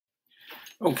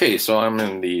Okay, so I'm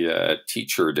in the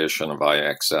teacher edition of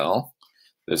IXL.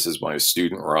 This is my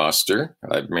student roster.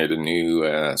 I've made a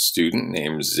new student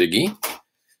named Ziggy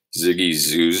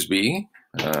Zoosby.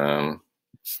 I'm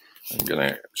going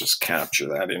to just capture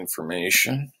that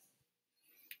information.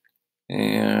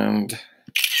 And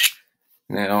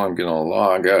now I'm going to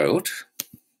log out.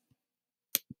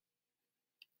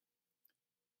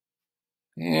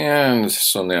 And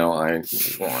so now I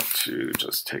want to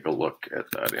just take a look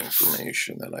at that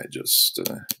information that I just,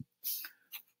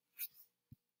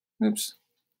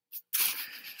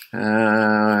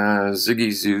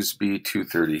 Ziggy Zoosby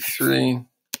 233.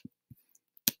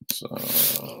 So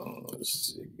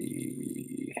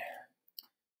Ziggy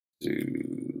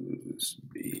Zoosby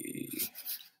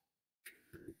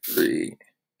 3.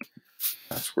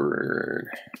 Password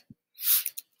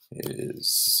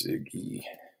is Ziggy.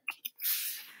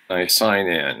 I sign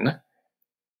in.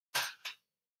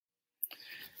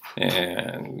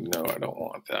 And no, I don't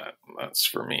want that. That's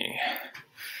for me.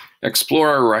 Explore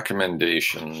our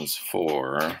recommendations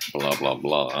for blah, blah,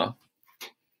 blah.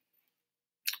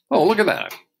 Oh, look at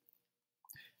that.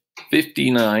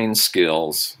 59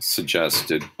 skills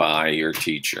suggested by your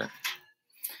teacher.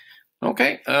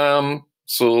 Okay,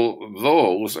 so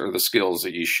those are the skills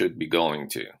that you should be going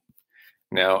to.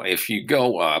 Now, if you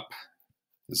go up,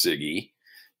 Ziggy,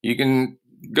 you can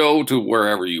go to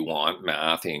wherever you want,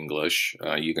 math, English.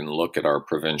 You can look at our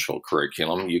provincial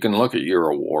curriculum. You can look at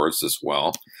your awards as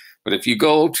well. But if you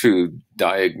go to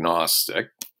diagnostic,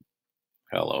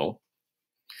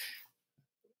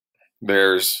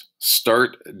 there's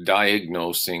start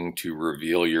diagnosing to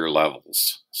reveal your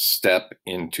levels. Step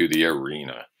into the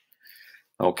arena.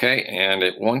 Okay, and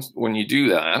when you do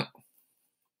that,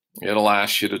 it'll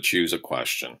ask you to choose a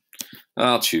question.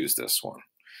 I'll choose this one.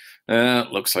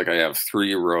 It looks like I have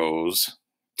 3 rows,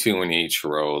 2 in each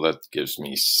row. That gives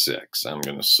me 6. I'm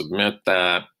going to submit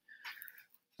that.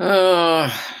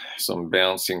 Some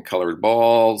bouncing colored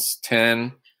balls,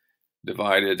 10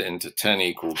 divided into 10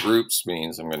 equal groups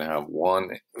means I'm going to have 1,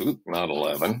 not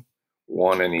 11,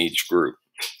 1 in each group.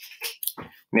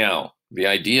 Now, the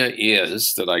idea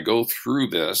is that I go through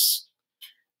this,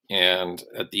 and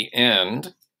at the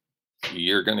end,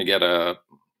 you're going to get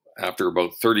after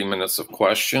about 30 minutes of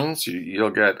questions, you'll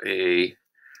get a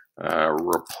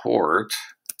report.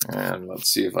 And let's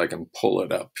see if I can pull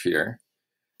it up here.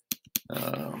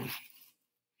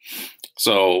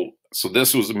 So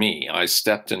this was me. I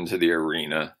stepped into the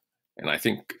arena, and I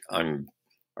think I'm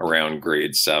around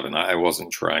grade 7. I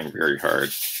wasn't trying very hard.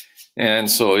 And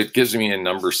so it gives me a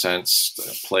number sense,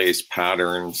 place,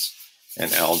 patterns,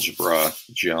 and algebra,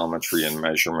 geometry and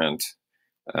measurement,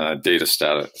 data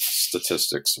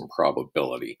statistics, and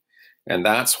probability. And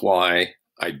that's why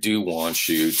I do want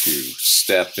you to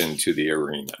step into the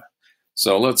arena.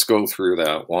 So let's go through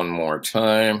that one more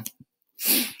time.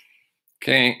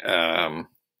 Okay, I'm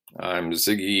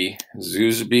Ziggy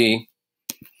Zoosby,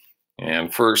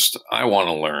 and first I want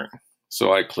to learn.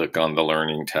 So I click on the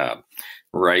Learning tab.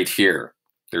 Right here,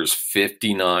 there's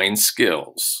 59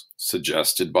 skills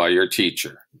suggested by your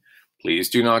teacher. Please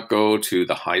do not go to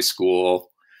the high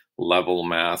school level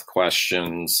math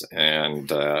questions and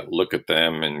look at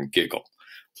them and giggle.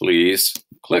 Please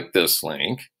click this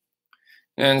link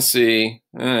and see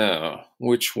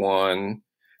which one.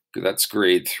 That's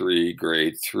grade 3,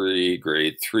 grade 3,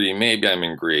 grade 3. Maybe I'm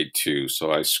in grade 2. So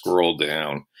I scroll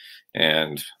down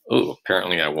and,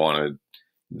 apparently I wanted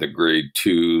the grade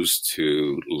 2s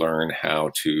to learn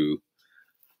how to,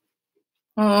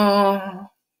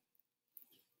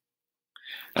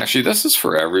 actually, this is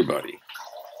for everybody.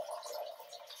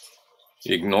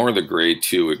 Ignore the grade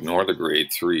 2, ignore the grade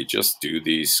 3, just do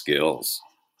these skills.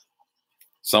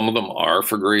 Some of them are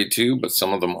for grade 2, but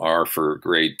some of them are for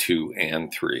grade 2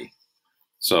 and 3.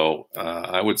 So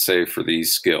I would say for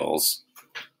these skills,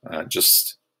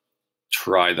 just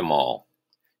try them all.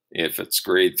 If it's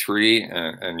grade 3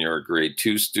 and you're a grade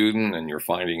 2 student and you're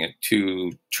finding it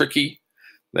too tricky,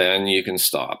 then you can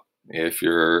stop. If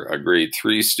you're a grade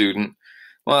 3 student,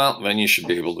 well, then you should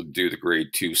be able to do the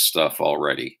grade 2 stuff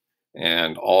already.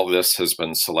 And all this has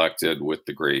been selected with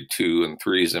the grade 2 and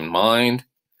 3s in mind.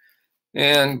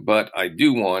 But I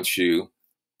do want you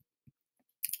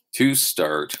to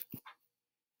start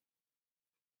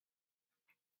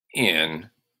in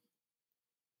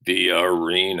the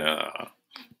arena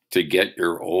to get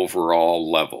your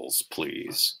overall levels,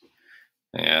 please.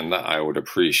 And I would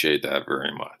appreciate that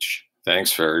very much.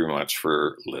 Thanks very much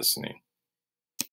for listening.